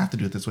 you don't have to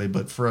do it this way,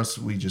 but for us,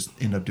 we just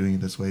end up doing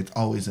it this way. It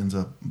always ends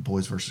up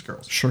boys versus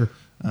girls. Sure.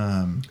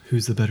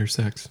 Who's the better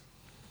sex?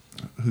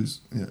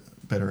 Who's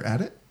better at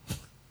it?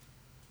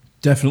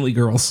 Definitely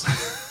girls.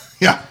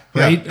 Yeah,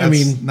 Right? Yeah, I that's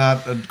mean-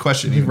 not a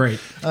question. Even. Right.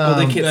 Oh,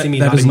 they can't see me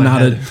that is nodding my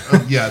not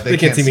head. a Yeah, They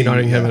can't see me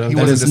nodding head. he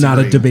that wasn't is not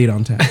a disagreeing. debate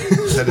on tap.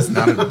 That is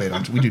not a debate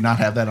on. We do not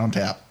have that on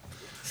tap.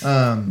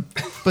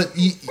 But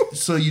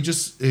so you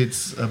just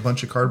it's a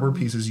bunch of cardboard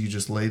pieces. You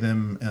just lay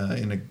them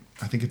in a.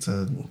 I think it's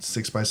a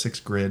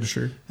 6x6 grid.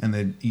 Sure. And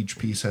then each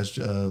piece has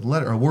a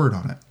word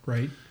on it.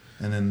 Right.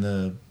 And then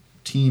the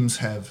teams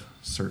have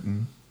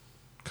certain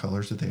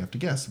colors that they have to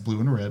guess, blue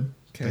and red.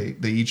 Okay.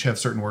 They each have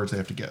certain words they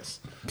have to guess.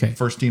 Okay.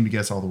 First team to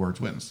guess all the words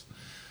wins.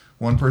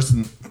 One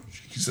person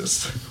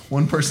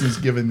is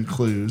given the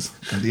clues,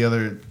 and the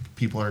other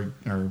people are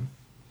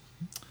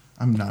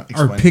I'm not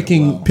Are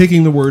explaining it well.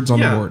 picking the words on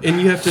the Yeah, board. and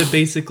you have to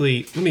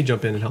basically. Let me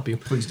jump in and help you.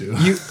 Please do.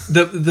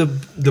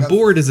 The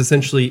board is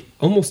essentially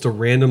almost a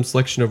random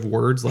selection of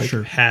words like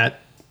Sure. hat,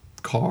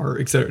 car,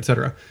 etc.,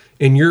 etc.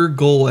 And your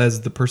goal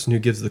as the person who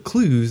gives the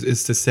clues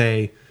is to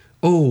say,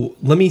 oh,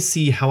 let me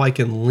see how I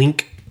can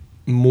link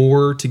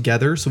more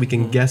together so we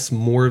can guess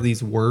more of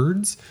these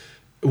words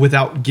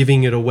without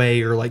giving it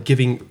away or like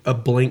giving a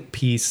blank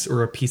piece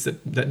or a piece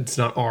that's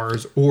not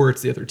ours or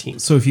it's the other team.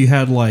 So if you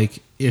had like,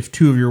 if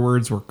two of your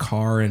words were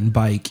car and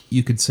bike,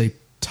 you could say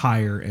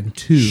tire and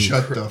two.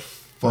 Shut the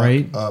fuck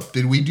Right? up.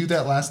 Did we do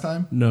that last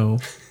time? No.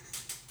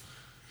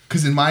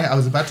 Because I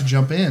was about to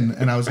jump in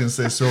and I was going to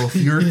say, so if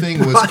your thing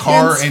was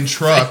car and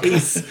truck, your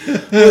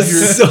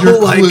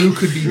clue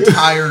could be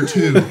tire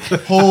too.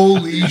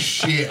 Holy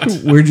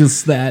shit. We're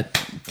just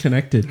that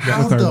connected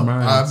How with our the-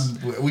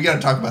 minds. we got to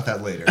talk about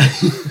that later.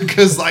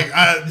 Because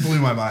it blew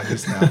my mind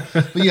just now.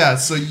 But yeah,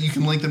 so you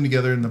can link them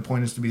together and the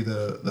point is to be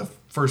the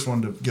first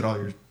one to get all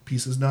your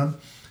pieces done.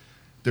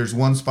 There's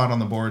one spot on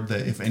the board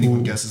that if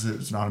anyone guesses it,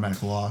 it's an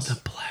automatic loss.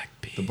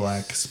 The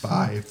black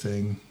spy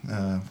thing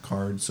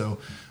card. So,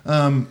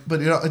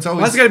 but it's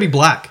always Why's it got to be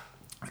black?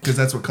 because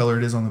that's what color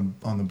it is on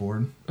the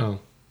board. Oh,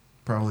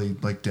 Probably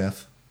like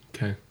death.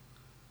 okay.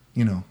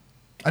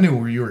 I knew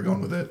where you were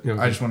going with it. Okay.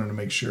 I just wanted to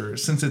make sure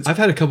since I've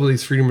had a couple of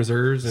these Freedom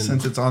Reserves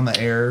and it's on the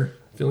air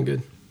feeling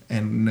good.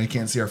 and they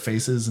can't see our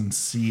faces and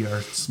see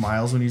our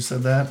smiles when you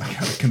said that. I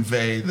got to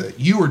convey that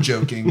you were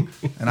joking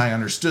and I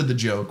understood the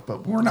joke,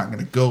 but we're not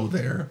going to go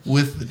there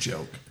with the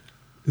joke.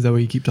 Is that why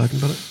you keep talking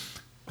about it?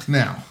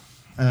 Now,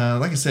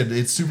 like I said,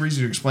 it's super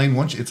easy to explain.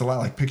 It's a lot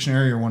like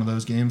Pictionary or one of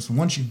those games.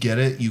 Once you get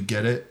it, you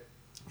get it.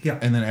 Yeah.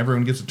 And then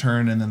everyone gets a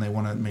turn, and then they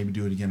want to maybe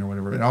do it again or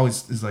whatever. It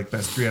always is like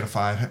best 3 out of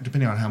 5,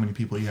 depending on how many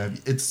people you have.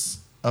 It's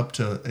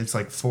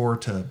like 4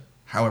 to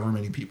however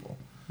many people,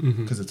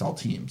 because it's all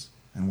teams,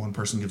 and one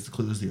person gives the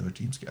clues, the other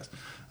teams guess.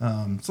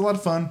 It's a lot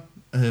of fun,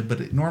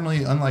 but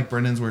normally, unlike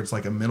Brendan's, where it's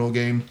like a middle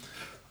game,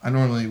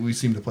 we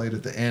seem to play it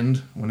at the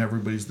end when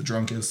everybody's the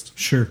drunkest.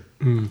 Sure.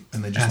 And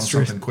they just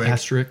want something quick.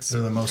 Asterisks.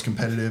 They're the most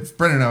competitive.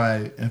 Brendan and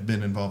I have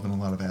been involved in a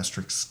lot of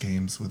asterisk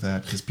games with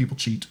that because people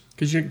cheat.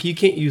 Because you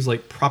can't use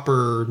like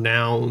proper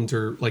nouns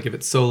or like if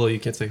it's solo,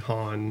 you can't say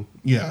Han.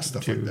 Yeah,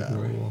 stuff like Too, that.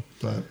 right.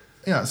 But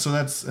yeah, so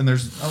and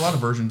there's a lot of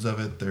versions of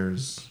it.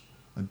 There's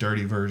a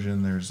dirty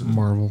version. There's a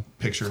Marvel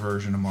picture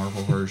version, a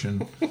Marvel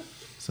version.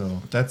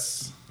 So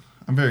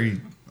I'm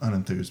very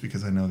unenthused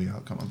because I know the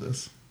outcome of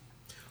this.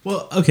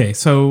 Well, okay,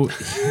 so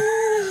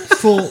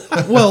full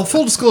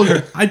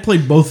disclosure, I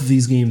played both of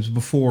these games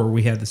before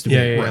we had this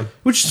debate, Yeah.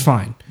 which is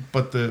fine.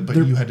 But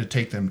you had to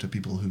take them to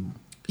people who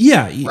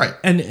Yeah, Right.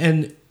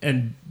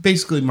 And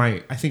basically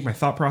I think my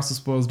thought process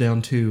boils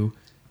down to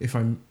if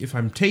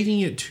I'm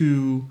taking it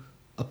to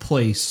a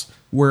place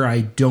where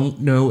I don't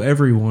know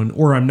everyone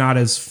or I'm not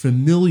as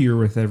familiar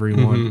with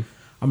everyone,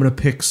 I'm going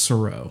to pick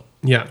Soro.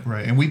 Yeah.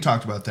 right, and we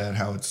talked about that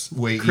how it's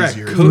way Correct.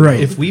 easier. Right.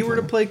 If we were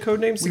to play Codenames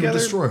we would together,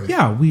 destroy.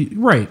 Yeah,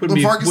 right. Would- But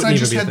Vargas and I wouldn't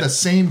just even had be a the thing.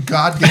 same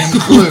goddamn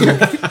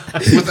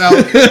clue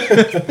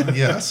without.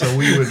 Yeah, so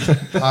we would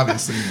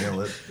obviously nail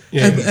it.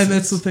 Yeah. And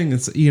that's the thing.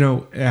 It's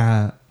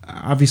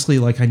obviously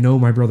like I know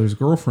my brother's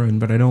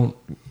girlfriend, but I don't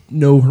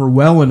know her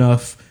well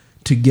enough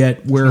to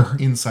get where her,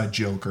 Inside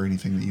joke or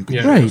anything that you can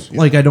Yeah. right. use. Yeah.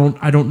 Like I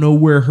don't know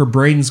where her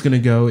brain's gonna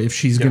go if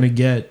she's gonna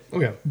get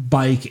Okay.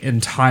 bike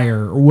and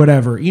tire or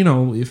whatever.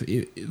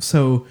 If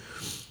so,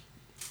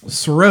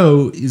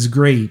 Soro is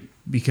great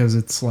because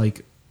it's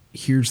like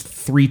here's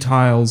 3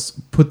 tiles,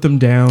 put them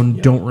down,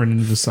 don't run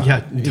into the side. Yeah.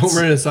 Don't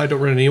run inside. Don't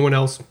run into anyone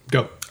else.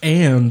 Go.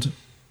 And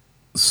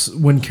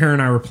when Karen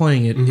and I were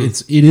playing it,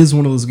 it is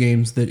one of those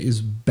games that is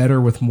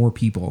better with more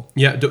people.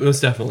 Yeah.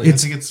 Most definitely. I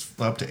think it's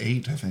up to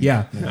 8. I think.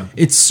 Yeah,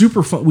 it's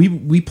super fun.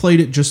 We played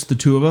it just the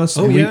two of us.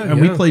 Oh, and yeah,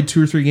 we yeah. played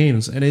 2 or 3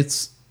 games, and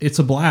it's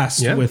a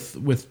blast Yeah.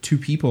 with 2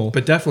 people.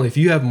 But definitely, if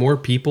you have more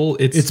people,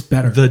 it's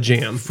better. The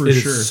jam. For It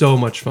is sure. so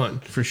much fun.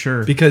 For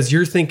sure. Because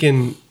you're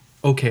thinking,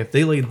 okay, if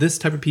they lay this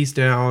type of piece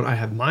down, I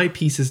have my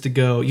pieces to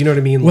go. You know what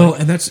I mean? Well,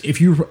 and that's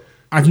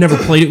I've never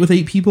played it with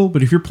 8 people,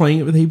 but if you're playing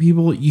it with 8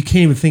 people, you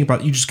can't even think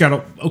about it. You just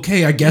gotta,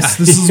 okay, I guess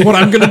this is what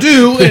I'm gonna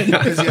do. And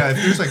Because if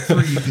there's like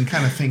 3, you can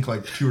kind of think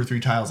like 2 or 3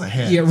 tiles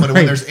ahead. Yeah, But right.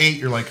 when there's 8,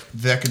 you're like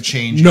that could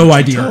change. No in 2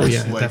 idea. turns, Oh,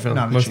 yeah, like, definitely.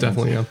 not a Most chance.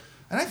 definitely, yeah.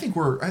 And I think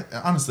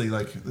honestly,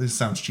 like, this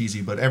sounds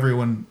cheesy, but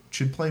everyone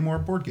should play more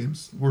board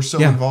games. We're so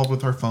Yeah. involved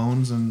with our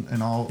phones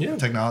and all Yeah.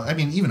 technology. I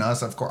mean, even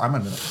us, of course, I'm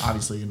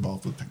obviously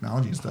involved with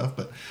technology and stuff,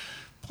 but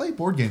play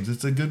board games.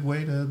 It's a good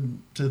way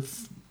to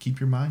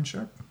keep your mind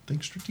sharp,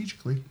 think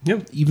strategically.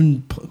 Yep.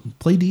 even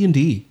play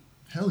D&D.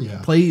 Hell yeah.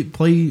 Play Get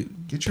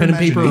your pen and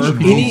paper imagination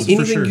RPGs rolling. for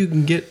Anything sure. you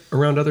can get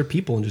around other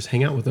people and just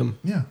hang out with them.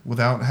 Yeah,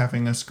 without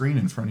having a screen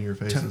in front of your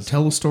faces.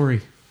 Tell a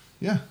story.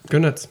 Yeah. Go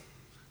nuts.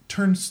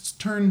 Turn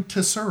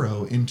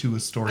Tesoro into a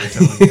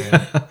storytelling game.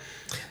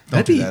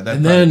 Don't do that.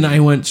 And then I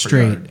went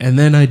straight, hard. and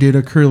then I did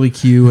a curly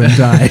Q and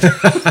died.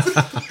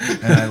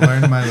 And I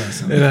learned my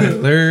lesson. And I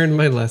learned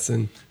my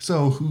lesson.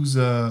 So who's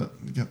go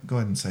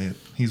ahead and say it.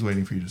 He's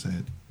waiting for you to say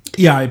it.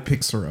 Yeah, I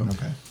picked Soro.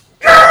 Okay.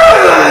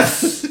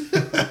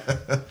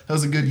 That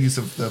was a good use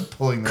of the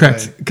pulling.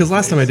 Correct. Because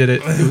last time I did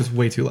it, it was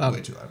way too loud.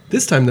 Way too loud.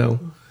 This time, though,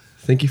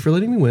 thank you for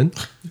letting me win.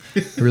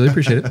 I really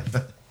appreciate it.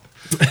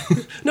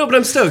 No, but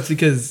I'm stoked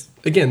because,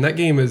 again, that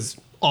game is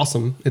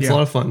awesome. It's a Yeah.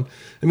 lot of fun.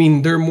 I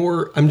mean, there are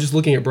more. I'm just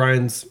looking at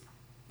Brian's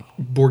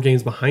board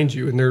games behind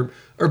you, and there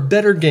are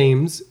better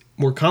games,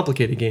 more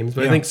complicated games.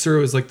 But I Yeah. think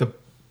Suro is like the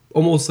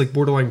almost like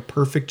borderline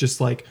perfect.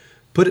 Just like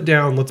put it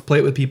down, let's play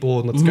it with people,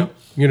 and let's go.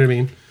 You know what I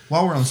mean?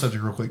 While we're on the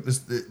subject, real quick,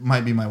 it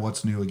might be my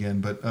what's new again,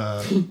 but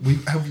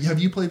have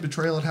you played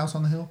Betrayal at House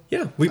on the Hill?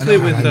 Yeah, we I played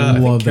know, with I I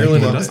think love that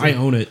Carolyn game. and Dustin. I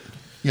own it.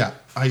 Yeah,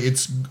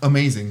 it's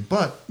amazing,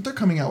 but they're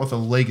coming out with a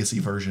legacy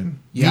version,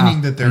 Yeah,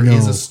 meaning that there I know.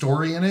 is a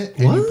story in it,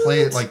 and you What?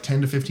 play it like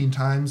 10 to 15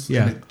 times,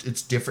 Yeah. and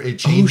it's different. It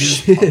changes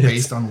shit.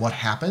 based on what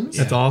happens.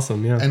 That's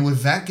awesome. Yeah. And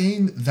with that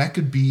game, that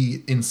could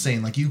be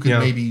insane. Like you could Yeah.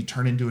 maybe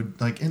turn into a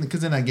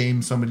because in that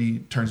game somebody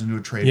turns into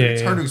a traitor. Yeah,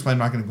 It's yeah, hard yeah. to explain. I'm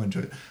not going to go into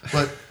it,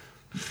 but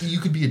you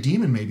could be a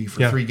demon maybe for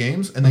Yeah. 3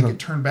 games, and then get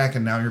turned back,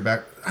 and now you're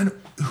back.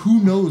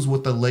 Who knows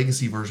what the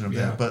legacy version of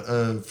that?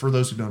 But for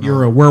those who don't know,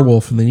 You're a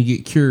werewolf, and then you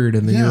get cured,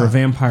 and then you're Yeah. a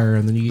vampire,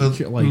 and then you get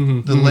cured.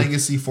 Like, the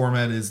legacy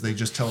format is they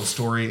just tell a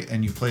story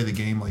and you play the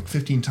game like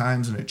 15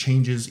 times and it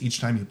changes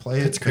each time you play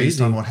it That's based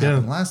crazy. on what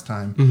happened Yeah. last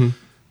time.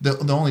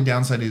 The only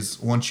downside is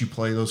once you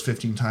play those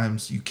 15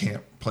 times, you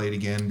can't play it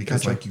again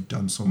because Gotcha. like you've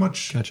done so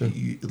much. Gotcha.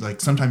 Like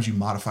sometimes you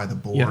modify the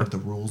board, Yeah. the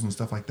rules and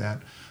stuff like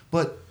that.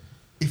 But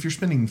if you're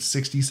spending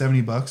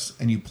 $60-$70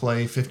 and you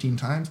play 15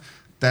 times,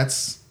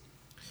 that's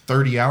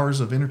 30 hours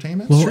of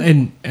entertainment. well,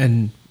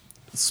 and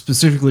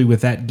specifically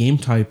with that game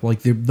type,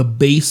 like the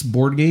base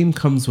board game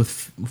comes with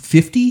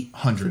 50,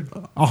 100.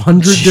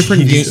 100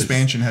 different The games,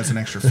 expansion has an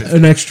extra 50.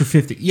 an extra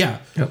 50. Yeah.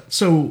 Yep.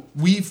 So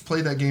We've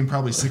played that game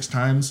probably 6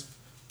 times.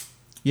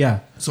 yeah,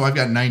 So I've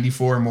got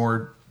 94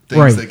 more things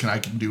Right. that I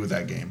can do with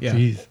that game. yeah.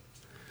 Jeez.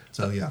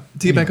 So yeah.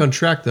 To get back on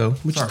track though,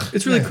 which Sorry.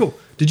 it's really Yeah. cool.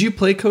 Did you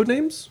play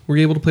Codenames? Were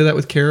you able to play that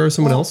with Kara or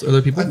someone else?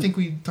 Other people? I think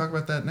we talk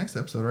about that next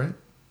episode, right?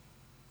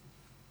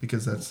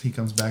 Because he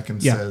comes back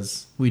and Yeah.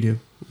 says, We do.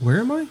 Where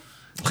am I?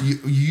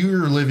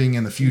 You're living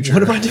in the future.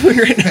 What am I doing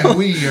right now? And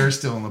we are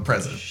still in the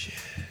present. Shit.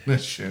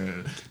 That's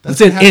That's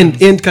what it.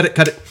 happens. End. Cut it.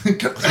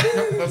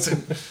 That's it.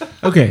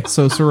 Okay,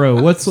 so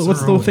Soro, what's the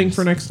Soro thing wins.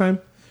 for next time?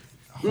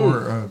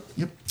 Horror.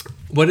 Yep.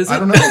 What is it? I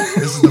don't know.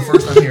 This is the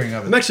first I'm hearing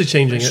of it. I'm actually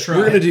changing Nice it. try.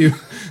 We're gonna do.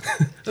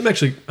 I'm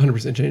actually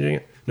 100% changing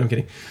it. No, I'm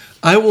kidding.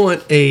 I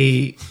want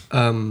a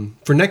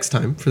for next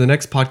time for the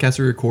next podcast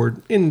we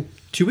record in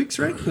 2 weeks,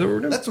 right? Is that what we're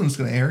doing? That's when it's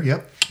going to air.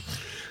 Yep.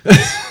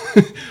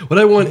 What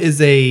I want is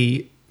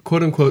a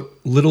quote unquote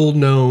little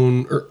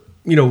known or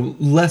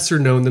lesser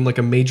known than like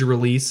a major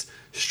release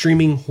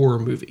streaming horror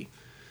movie.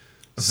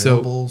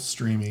 Available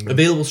streaming.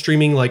 Available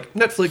streaming like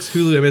Netflix,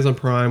 Hulu, Amazon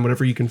Prime,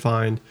 whatever you can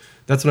find.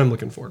 That's what I'm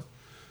looking for.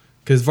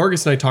 Because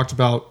Vargas and I talked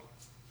about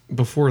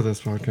before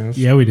this podcast.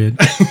 Yeah, we did.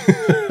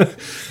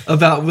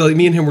 About like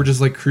me and him were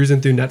just like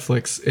cruising through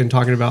Netflix and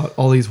talking about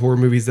all these horror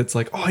movies that's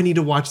like, oh, I need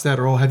to watch that,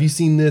 or oh, have you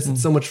seen this?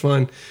 It's so much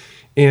fun.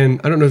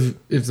 And I don't know if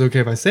it's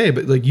okay if I say it,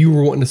 but like you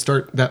were wanting to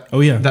start that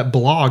that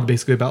blog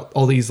basically about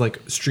all these like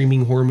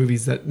streaming horror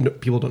movies that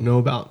people don't know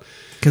about.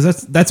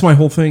 Because that's my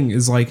whole thing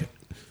is like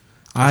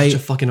Such a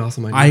fucking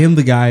awesome idea. I am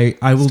the guy.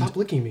 I will Stop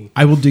licking me.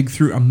 I will dig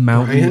through a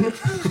mountain. Ryan?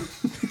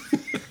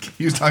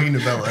 He was talking to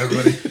Bella,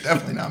 everybody.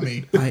 Definitely not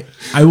me.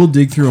 I will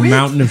dig through a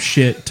mountain of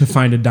shit to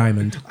find a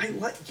diamond.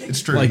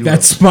 It's true. Like you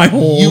that's will. my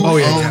whole. You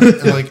own,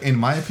 like in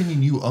my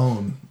opinion, you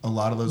own a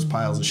lot of those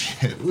piles of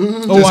shit.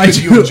 Oh, I Just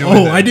 'cause you do. enjoy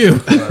Oh, them. I do.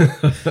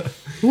 But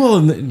Well,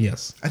 and then,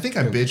 yes, I think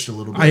I bitched a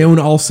little bit. I own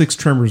all 6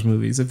 Tremors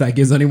movies. If that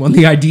gives anyone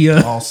the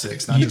idea. all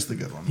 6, not just the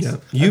good ones. Yeah. I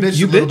You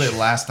bitched a little bitch? bit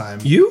last time.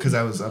 You? Because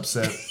I was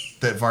upset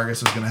that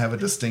Vargas was going to have a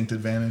distinct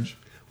advantage.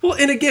 Well,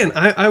 and again,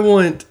 I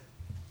want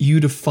you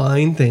to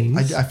find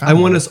things. I found I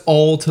want one. us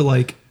all to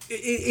like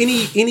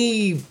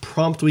any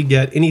prompt we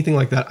get, anything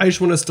like that. I just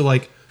want us to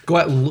like go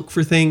out and look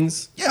for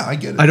things. Yeah, I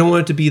get it. I don't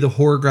want it to be the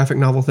horror graphic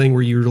novel thing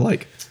where you're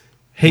like,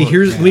 hey, Look,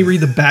 let me man.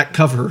 read the back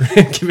cover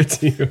and give it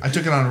to you. I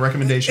took it on a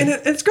recommendation.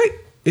 And it's great.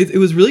 It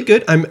was really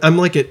good. I'm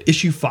like at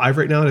issue 5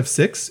 right now out of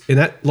 6, and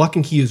that Lock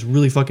and Key is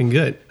really fucking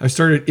good. I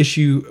started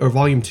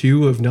volume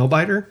 2 of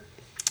Nailbiter.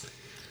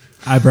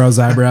 Eyebrows.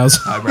 Eyebrows.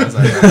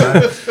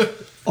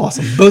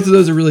 Awesome. Both of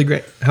those are really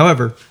great.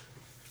 However,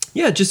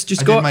 yeah, just I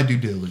go did out. my due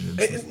diligence.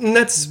 And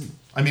that's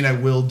I mean, I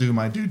will do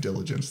my due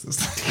diligence this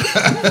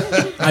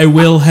time. I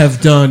will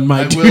have done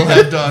my. I will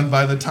have done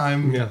by the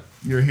time Yeah.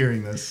 you're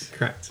hearing this.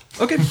 correct.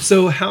 Okay,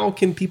 so how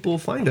can people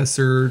find us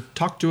or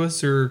talk to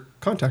us or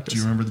contact us? Do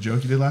you remember the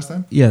joke you did last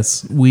time?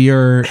 Yes, we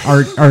are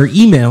our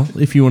email.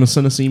 If you want to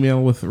send us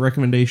email with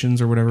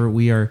recommendations or whatever,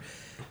 we are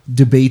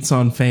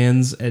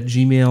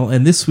debatesonfans@gmail.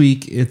 And this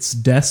week it's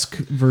desk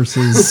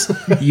versus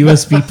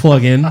USB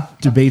plug-in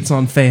debates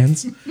on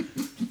fans.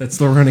 That's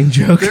the running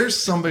joke. There's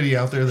somebody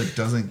out there that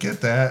doesn't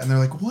get that, and they're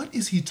like, "What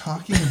is he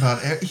talking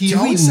about?" He Do we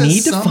always says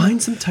need to find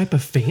some type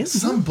of fan?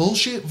 some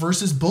bullshit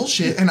versus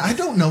bullshit, and I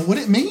don't know what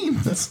it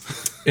means.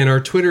 And our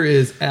Twitter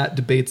is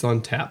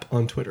 @debatesontap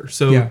on Twitter.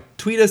 So Yeah.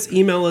 tweet us,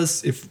 email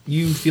us if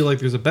you feel like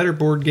there's a better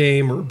board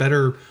game or a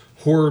better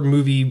horror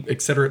movie,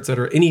 et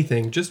cetera,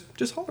 anything. Just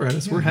holler at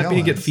us. We're happy to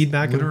Yell get at us.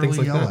 feedback and Literally things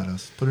like yell that. at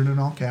us. Put it in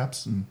all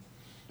caps and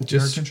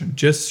get our attention.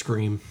 Just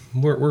scream.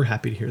 We're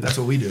happy to hear that. That's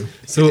what we do.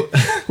 So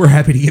We're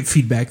happy to get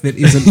feedback that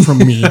isn't from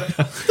me.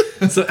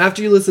 so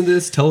after you listen to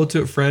this, tell it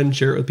to a friend,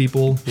 share it with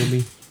people.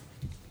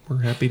 We're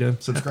we're happy to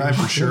Subscribe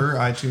for sure.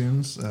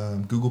 iTunes,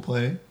 Google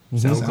Play,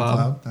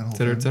 SoundCloud, that whole et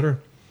cetera, thing. et cetera.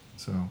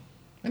 So,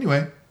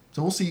 anyway,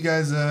 so we'll see you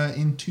guys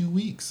in 2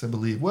 weeks, I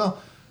believe.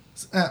 Well,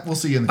 we'll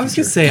see you in the I was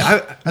future. going to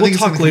say, we'll think it's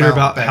talk gonna later come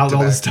out about back how to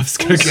all back. this stuff's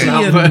going to See come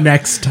out. you But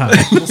next time.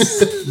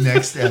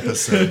 Next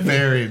episode.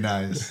 Very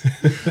nice.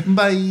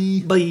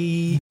 Bye.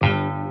 bye.